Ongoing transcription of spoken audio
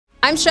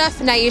I'm Chef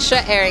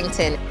Nyesha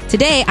Arrington.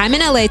 Today, I'm in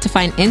LA to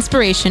find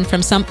inspiration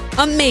from some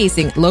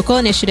amazing local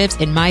initiatives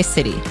in my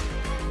city.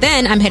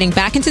 Then I'm heading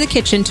back into the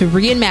kitchen to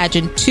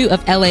reimagine two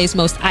of LA's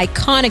most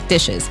iconic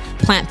dishes,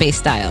 plant-based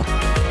style.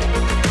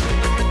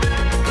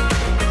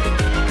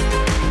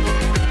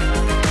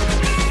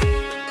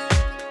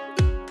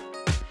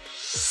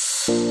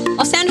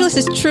 Los Angeles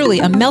is truly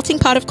a melting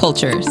pot of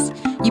cultures.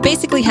 You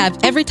basically have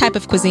every type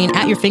of cuisine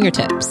at your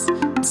fingertips.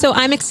 So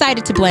I'm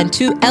excited to blend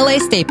two LA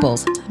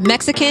staples,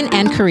 Mexican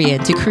and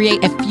Korean, to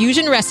create a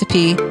fusion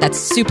recipe that's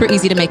super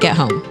easy to make at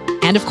home.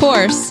 And of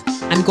course,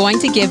 I'm going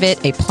to give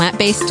it a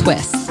plant-based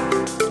twist.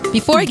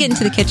 Before I get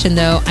into the kitchen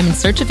though, I'm in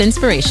search of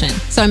inspiration.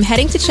 So I'm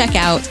heading to check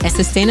out a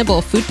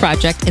sustainable food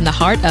project in the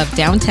heart of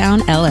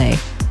downtown LA.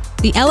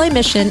 The LA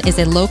Mission is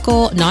a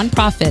local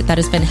nonprofit that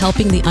has been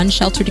helping the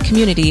unsheltered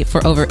community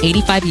for over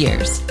 85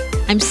 years.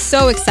 I'm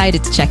so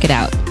excited to check it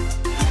out.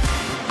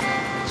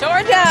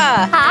 Georgia!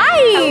 Hi!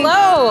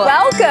 Hello!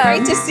 Welcome!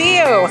 Great to see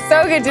you!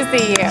 So good to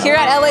see you. Here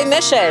at LA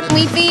Mission.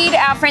 We feed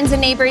our friends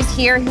and neighbors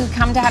here who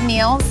come to have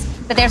meals,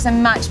 but there's a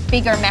much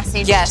bigger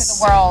message to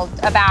the world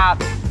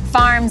about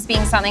farms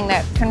being something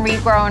that can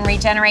regrow and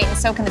regenerate, and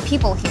so can the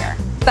people here.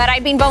 But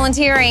I'd been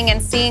volunteering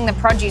and seeing the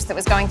produce that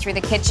was going through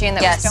the kitchen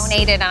that was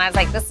donated, and I was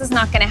like, this is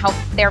not going to help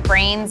their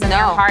brains and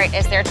their heart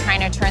as they're trying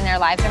to turn their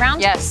lives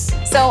around.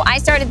 So I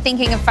started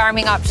thinking of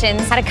farming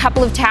options, had a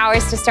couple of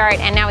towers to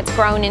start, and now it's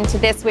grown into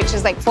this, which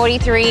is like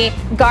 43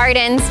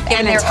 gardens.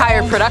 And an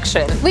entire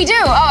production. We do.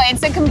 Oh,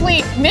 it's a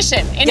complete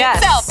mission in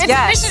itself. It's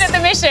the mission of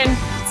the mission.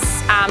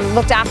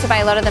 Looked after by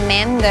a lot of the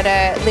men that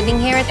are living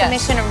here at the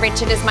mission, and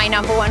Richard is my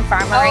 #1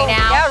 farmer right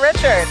now. Yeah,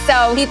 Richard.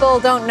 So people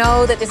don't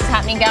know that this is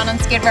happening down on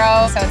Skid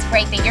Row, so it's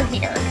great that you're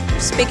here.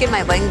 Speaking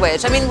my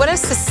language, I mean, what a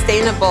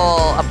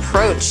sustainable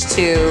approach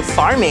to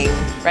farming,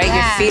 right?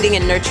 Yeah. You're feeding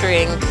and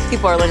nurturing.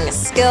 People are learning a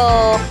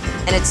skill,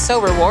 and it's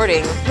so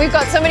rewarding. We've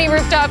got so many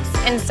rooftops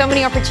and so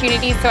many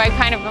opportunities, so I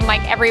kind of am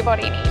like,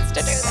 everybody needs to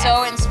do this.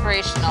 So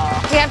inspirational.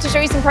 We have to show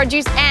you some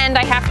produce, and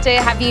I have to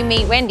have you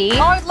meet Wendy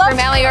I'd love from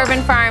to. LA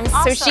Urban Farms, so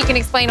Awesome. she can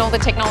explain all the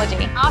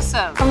technology.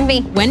 Awesome. Come with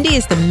me. Wendy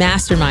is the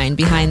mastermind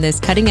behind this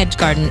cutting-edge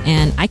garden,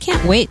 and I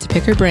can't wait to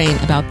pick her brain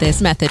about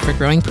this method for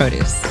growing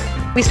produce.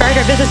 We started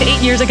our business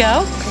 8 years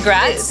ago.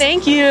 Congrats.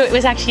 Thank you. It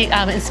was actually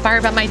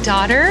inspired by my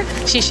daughter.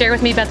 She shared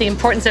with me about the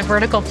importance of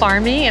vertical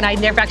farming, and I'd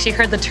never actually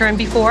heard the term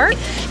before.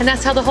 And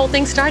that's how the whole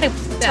thing started.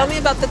 Tell me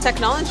about the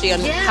technology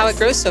and how it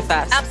grows so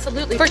fast.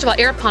 Absolutely. First of all,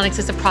 aeroponics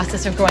is a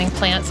process of growing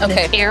plants in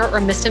an air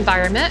or mist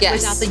environment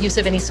without the use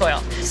of any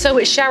soil. So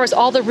it showers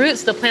all the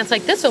roots of the plants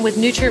like this one with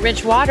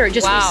nutrient-rich water. It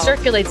just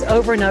recirculates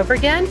over and over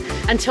again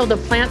until the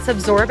plants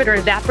absorb it or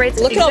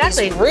evaporates. Look at all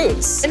these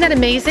roots. Isn't that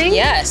amazing?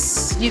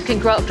 Yes. You can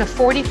grow up to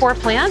 44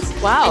 plants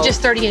in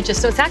just 30 inches.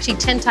 So it's actually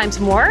 10 times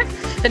more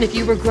than if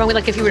you were growing,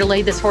 like if you were to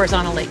lay this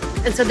horizontally.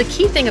 And so the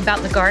key thing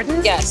about the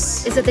gardens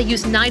is that they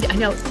use 90, I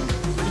know,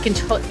 you can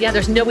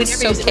there's no, we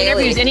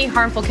never use any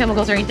harmful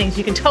chemicals or anything, so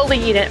you can totally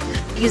eat it.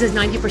 It uses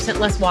 90%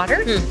 less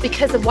water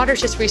because the water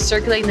is just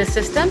recirculating the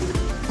system.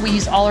 We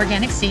use all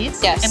organic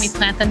seeds and we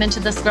plant them into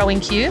this growing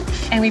cube,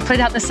 and we put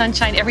it out in the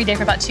sunshine every day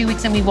for about 2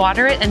 weeks, and we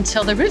water it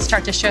until the roots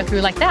start to show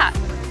through like that.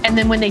 And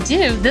then when they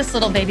do, this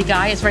little baby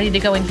guy is ready to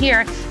go in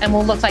here and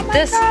will look like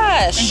this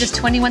in just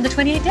 21 to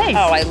 28 days.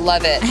 Oh, I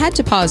love it. I had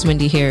to pause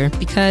Wendy here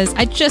because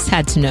I just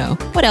had to know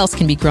what else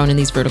can be grown in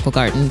these vertical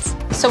gardens.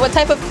 So what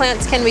type of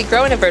plants can we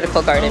grow in a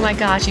vertical garden? Oh my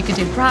gosh, you could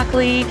do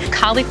broccoli,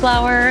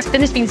 cauliflower,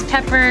 spinach beans,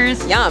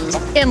 peppers. Yum. It's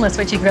endless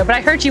what you can grow, but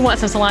I heard you want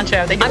some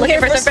cilantro. That you're I'm looking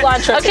here for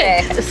cilantro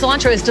today. The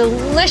cilantro is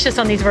delicious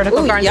on these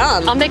vertical gardens.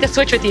 Yum. I'll make a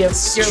switch with you.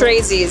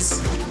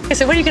 Crazies. Okay,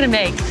 so what are you gonna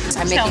make?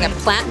 I'm making a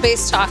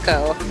plant-based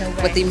taco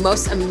with the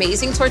most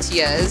amazing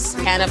tortillas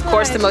and, of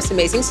course, the most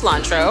amazing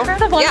cilantro.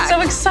 Incredible, I'm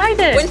so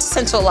excited.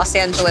 Quintessential Los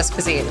Angeles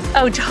cuisine.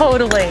 Oh,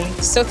 totally.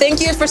 So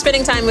thank you for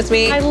spending time with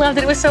me. I loved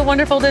it. It was so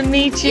wonderful to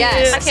meet you.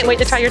 Yes. I can't wait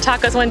to try your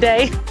tacos one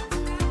day.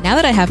 Now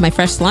that I have my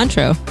fresh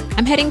cilantro,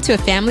 I'm heading to a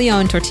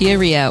family-owned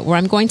tortilleria where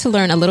I'm going to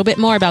learn a little bit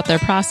more about their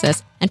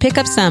process and pick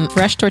up some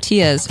fresh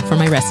tortillas for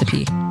my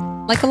recipe.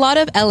 Like a lot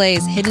of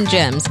LA's hidden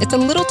gems, it's a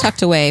little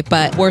tucked away,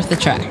 but worth the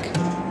trek.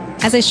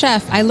 As a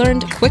chef, I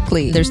learned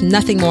quickly there's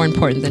nothing more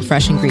important than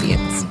fresh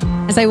ingredients.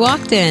 As I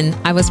walked in,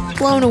 I was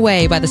blown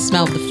away by the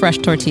smell of the fresh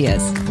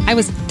tortillas. I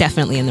was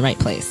definitely in the right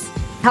place.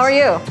 How are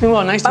you? Doing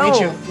well, nice to meet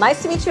you.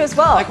 Nice to meet you as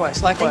well. Likewise.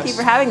 Thank you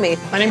for having me.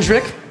 My name's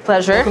Rick.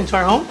 Pleasure. Welcome to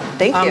our home.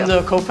 Thank you. I'm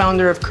the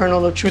co-founder of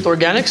Kernel of Truth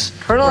Organics.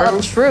 Kernel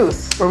of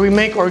Truth. Where we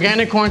make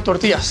organic corn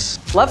tortillas.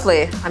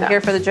 Lovely. I'm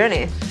here for the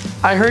journey.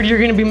 I heard you're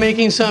gonna be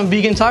making some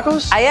vegan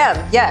tacos? I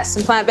am, yes.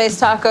 Some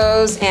plant-based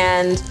tacos,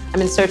 and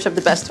I'm in search of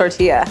the best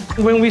tortilla.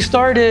 When we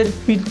started,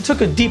 we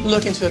took a deep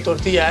look into the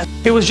tortilla.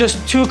 It was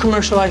just too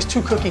commercialized,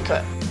 too cookie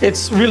cut.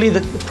 It's really the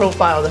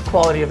profile, the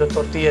quality of the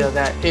tortilla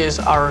that is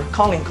our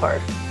calling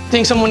card. I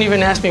think someone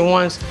even asked me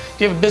once,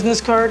 do you have a business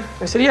card?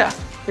 I said, yeah,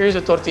 here's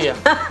a tortilla.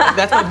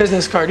 That's my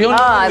business card. You don't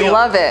I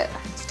love it.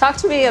 Talk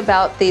to me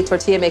about the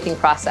tortilla making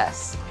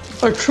process.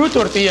 A true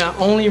tortilla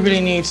only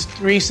really needs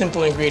 3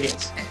 simple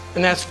ingredients,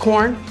 and that's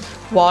corn,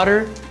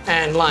 water,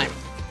 and lime.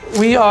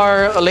 We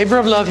are a labor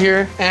of love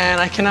here, and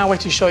I cannot wait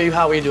to show you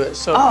how we do it.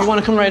 So if you want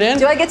to come right in.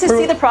 Do I get to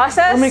see the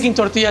process? We're making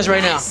tortillas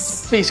right now.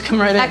 Please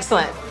come right in.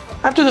 Excellent.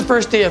 After the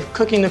first day of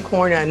cooking the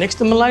corn and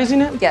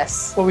nixtamalizing it,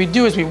 yes, what we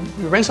do is we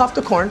rinse off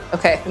the corn,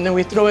 okay, and then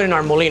we throw it in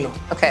our molino.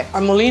 Okay.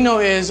 Our molino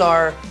is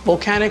our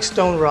volcanic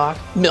stone rock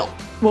mill.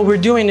 What we're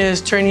doing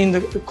is turning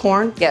the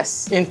corn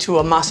into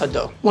a masa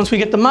dough. Once we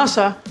get the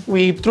masa,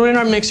 we throw it in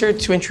our mixer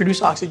to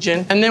introduce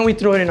oxygen, and then we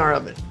throw it in our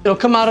oven. It'll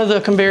come out of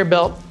the conveyor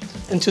belt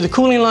into the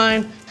cooling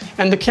line,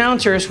 and the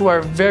counters, who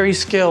are very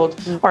skilled,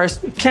 are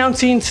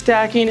counting,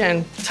 stacking,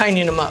 and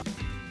tightening them up.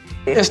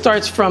 It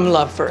starts from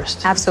love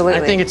first.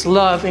 Absolutely. I think it's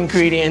love,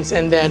 ingredients,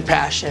 and then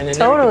passion and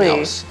everything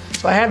else.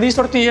 So I have these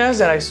tortillas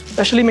that I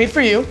specially made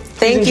for you.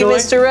 Thank you,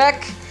 Mr.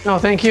 Rec. No,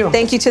 thank you.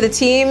 Thank you to the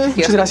team.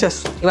 Muchas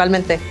gracias.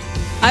 Igualmente.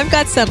 I've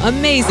got some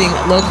amazing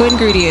local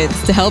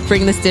ingredients to help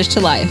bring this dish to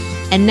life.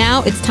 And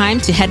now it's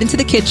time to head into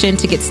the kitchen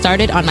to get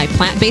started on my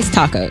plant-based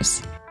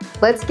tacos.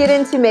 Let's get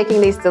into making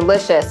these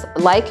delicious,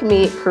 like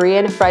meat,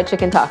 Korean fried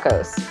chicken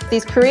tacos.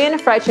 These Korean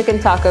fried chicken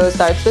tacos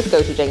starts with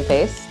gochujang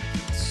paste.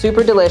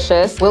 Super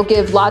delicious. Will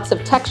give lots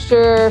of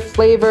texture,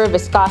 flavor,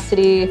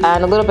 viscosity,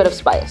 and a little bit of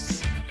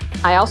spice.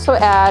 I also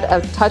add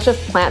a touch of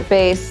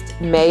plant-based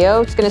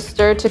mayo. Just gonna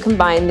stir to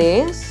combine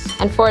these.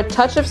 And for a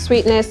touch of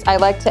sweetness, I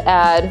like to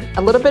add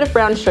a little bit of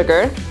brown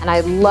sugar. And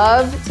I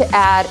love to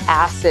add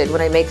acid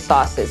when I make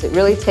sauces. It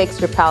really takes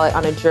your palate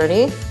on a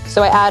journey.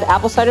 So I add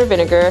apple cider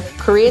vinegar.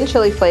 Korean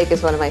chili flake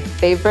is one of my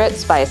favorite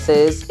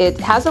spices. It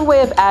has a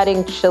way of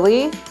adding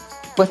chili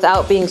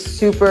without being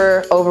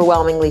super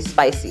overwhelmingly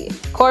spicy.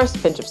 Of course, a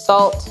pinch of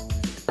salt,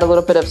 a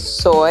little bit of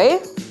soy,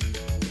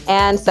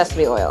 and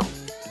sesame oil.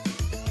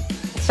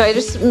 So I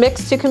just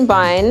mix to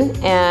combine,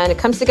 and it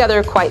comes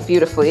together quite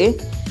beautifully.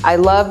 I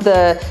love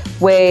the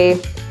way,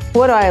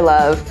 what do I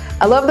love?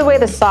 I love the way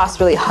the sauce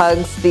really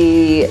hugs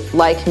the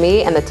like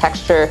meat, and the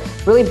texture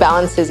really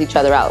balances each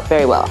other out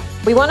very well.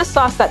 We want a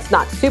sauce that's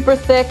not super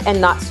thick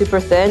and not super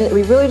thin.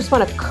 We really just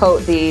want to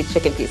coat the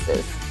chicken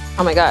pieces.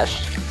 Oh my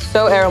gosh,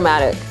 so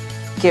aromatic.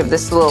 Give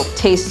this a little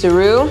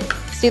taste-a-roo.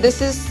 See,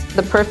 this is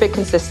the perfect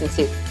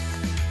consistency.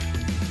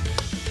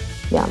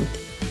 Yum.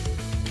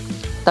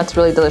 That's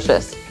really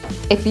delicious.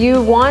 If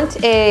you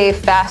want a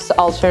fast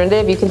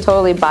alternative, you can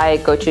totally buy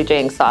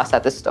gochujang sauce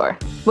at the store.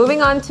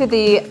 Moving on to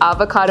the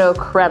avocado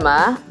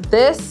crema.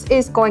 This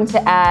is going to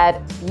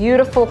add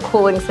beautiful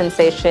cooling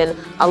sensation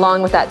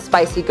along with that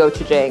spicy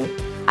gochujang.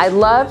 I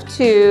love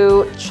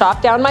to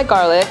chop down my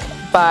garlic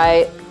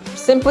by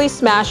simply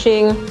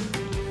smashing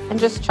and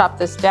just chop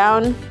this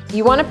down.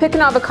 You want to pick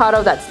an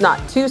avocado that's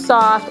not too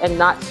soft and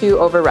not too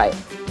overripe.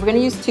 We're going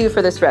to use 2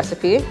 for this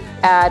recipe.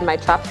 Add my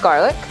chopped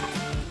garlic,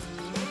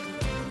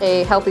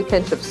 a healthy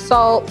pinch of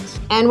salt.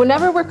 And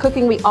whenever we're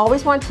cooking, we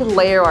always want to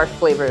layer our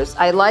flavors.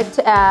 I like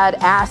to add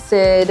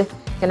acid,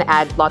 gonna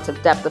add lots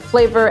of depth of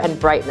flavor and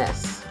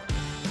brightness.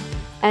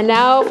 And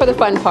now for the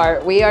fun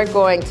part, we are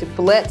going to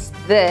blitz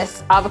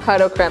this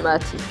avocado crema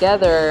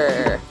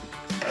together.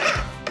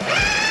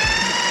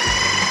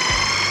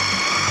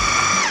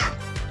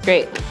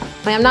 Great.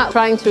 I'm not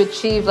trying to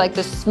achieve like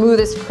the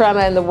smoothest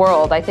crema in the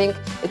world. I think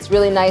it's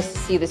really nice to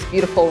see this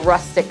beautiful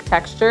rustic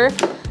texture,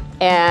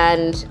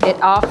 and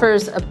it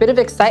offers a bit of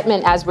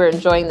excitement as we're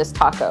enjoying this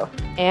taco.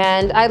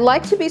 And I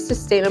like to be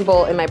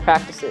sustainable in my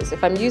practices.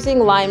 If I'm using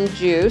lime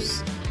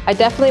juice, I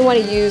definitely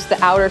want to use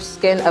the outer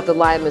skin of the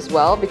lime as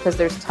well, because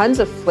there's tons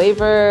of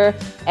flavor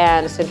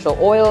and essential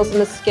oils in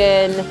the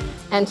skin.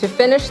 And to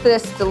finish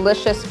this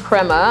delicious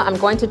crema, I'm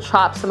going to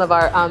chop some of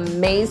our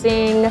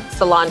amazing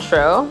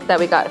cilantro that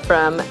we got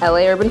from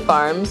LA Urban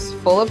Farms,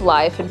 full of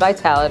life and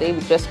vitality.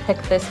 We just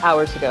picked this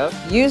hours ago.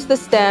 Use the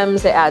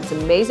stems, it adds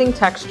amazing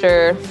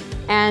texture.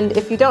 And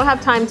if you don't have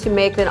time to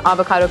make an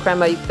avocado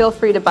crema, you feel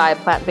free to buy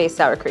plant-based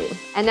sour cream.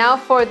 And now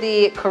for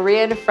the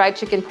Korean fried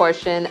chicken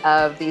portion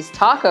of these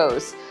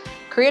tacos.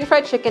 Korean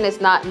fried chicken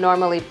is not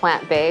normally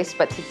plant-based,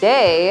 but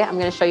today I'm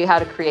gonna show you how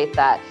to create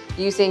that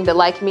using the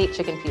like meat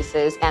chicken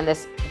pieces and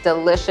this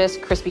delicious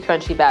crispy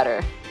crunchy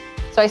batter.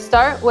 So I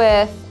start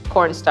with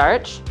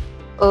cornstarch,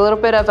 a little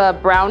bit of a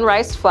brown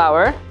rice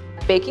flour,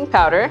 baking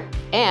powder,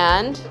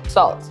 and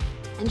salt.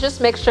 And just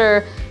make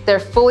sure they're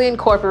fully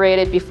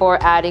incorporated before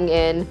adding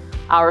in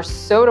our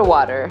soda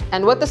water.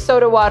 And what the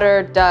soda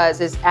water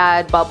does is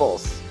add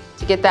bubbles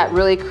to get that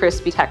really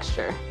crispy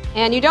texture.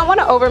 And you don't want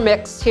to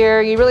overmix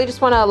here. You really just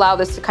want to allow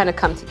this to kind of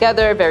come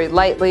together very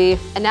lightly.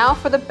 And now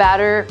for the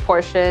batter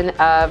portion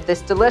of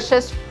this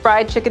delicious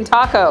fried chicken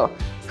taco.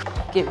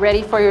 Get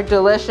ready for your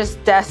delicious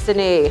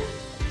destiny.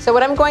 So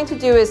what I'm going to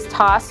do is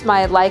toss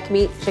my like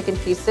meat chicken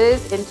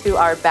pieces into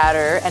our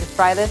batter and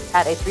fry this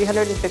at a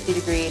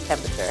 350-degree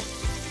temperature.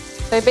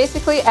 So I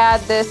basically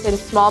add this in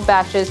small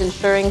batches,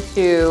 ensuring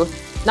to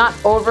not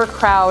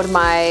overcrowd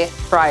my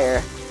fryer.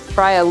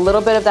 Fry a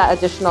little bit of that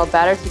additional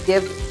batter to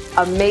give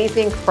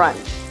amazing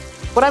crunch.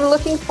 What I'm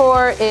looking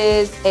for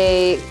is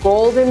a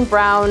golden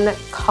brown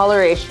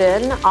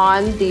coloration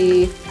on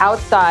the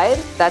outside.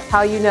 That's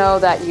how you know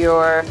that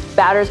your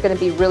batter is going to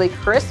be really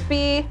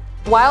crispy.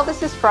 While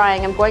this is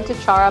frying, I'm going to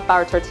char up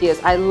our tortillas.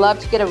 I love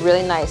to get a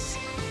really nice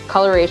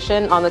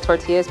coloration on the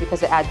tortillas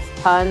because it adds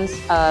tons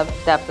of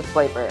depth of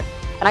flavor.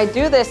 And I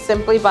do this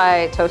simply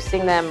by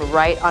toasting them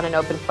right on an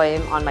open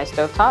flame on my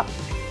stovetop.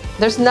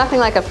 There's nothing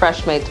like a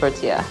fresh-made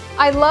tortilla.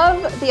 I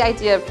love the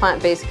idea of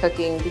plant-based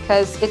cooking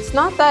because it's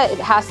not that it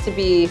has to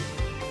be,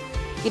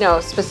 you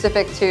know,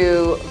 specific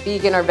to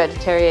vegan or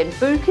vegetarian.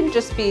 Food can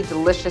just be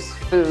delicious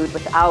food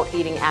without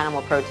eating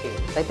animal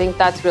proteins. I think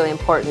that's really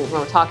important when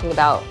we're talking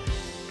about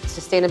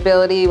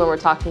sustainability, when we're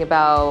talking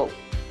about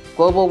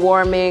global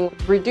warming.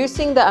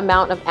 Reducing the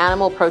amount of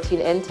animal protein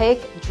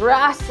intake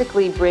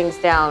drastically brings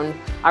down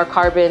our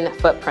carbon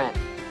footprint.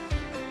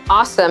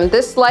 Awesome,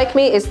 this like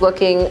meat is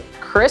looking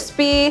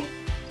crispy,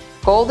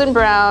 golden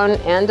brown,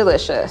 and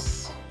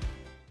delicious.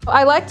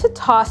 I like to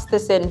toss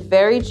this in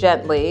very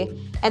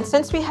gently, and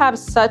since we have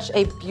such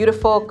a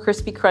beautiful,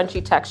 crispy,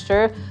 crunchy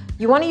texture,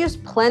 you want to use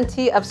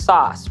plenty of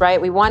sauce,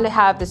 right? We want to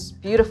have this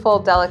beautiful,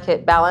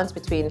 delicate balance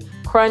between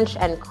crunch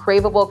and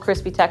craveable,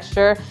 crispy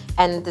texture,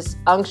 and this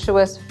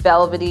unctuous,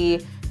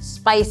 velvety,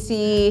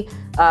 spicy,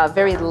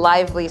 very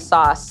lively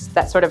sauce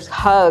that sort of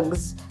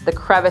hugs the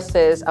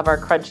crevices of our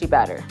crunchy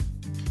batter.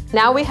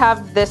 Now we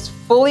have this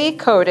fully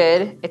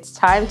coated. It's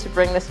time to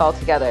bring this all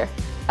together.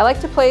 I like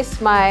to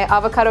place my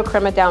avocado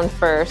crema down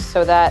first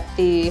so that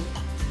the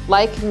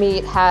like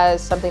meat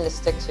has something to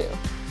stick to.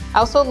 I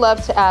also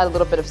love to add a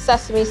little bit of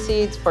sesame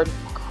seeds for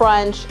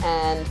crunch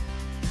and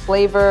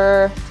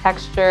flavor,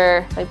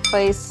 texture. I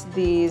place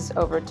these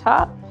over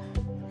top.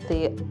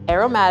 The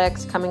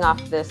aromatics coming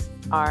off this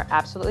are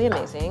absolutely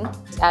amazing.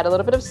 Let's add a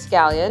little bit of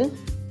scallion,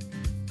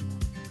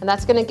 and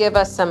that's gonna give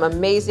us some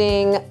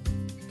amazing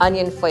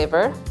onion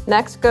flavor.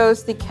 Next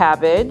goes the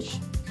cabbage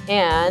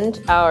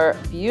and our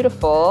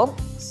beautiful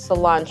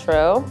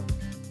cilantro.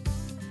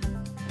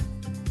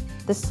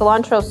 This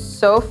cilantro is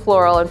so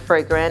floral and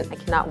fragrant. I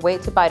cannot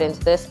wait to bite into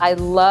this. I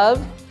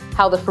love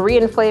how the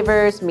Korean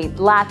flavors meet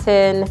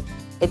Latin.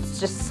 It's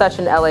just such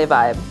an LA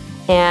vibe.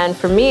 And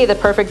for me, the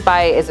perfect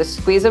bite is a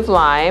squeeze of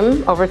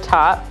lime over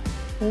top.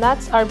 And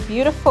that's our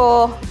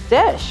beautiful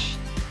dish.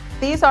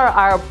 These are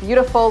our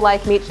beautiful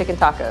like meat chicken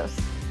tacos.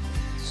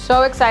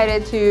 So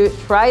excited to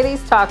try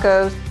these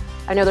tacos.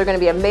 I know they're gonna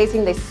be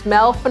amazing. They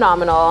smell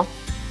phenomenal.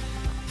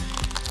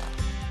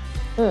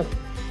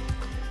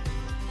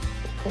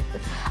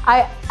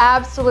 I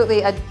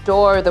absolutely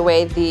adore the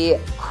way the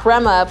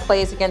crema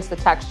plays against the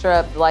texture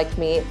of the like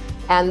meat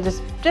and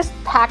just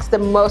packs the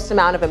most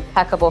amount of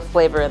impeccable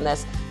flavor in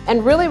this,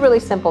 and really, really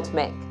simple to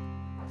make.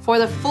 For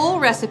the full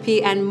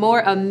recipe and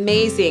more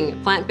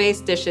amazing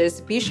plant-based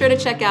dishes, be sure to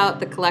check out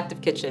The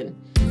Collective Kitchen.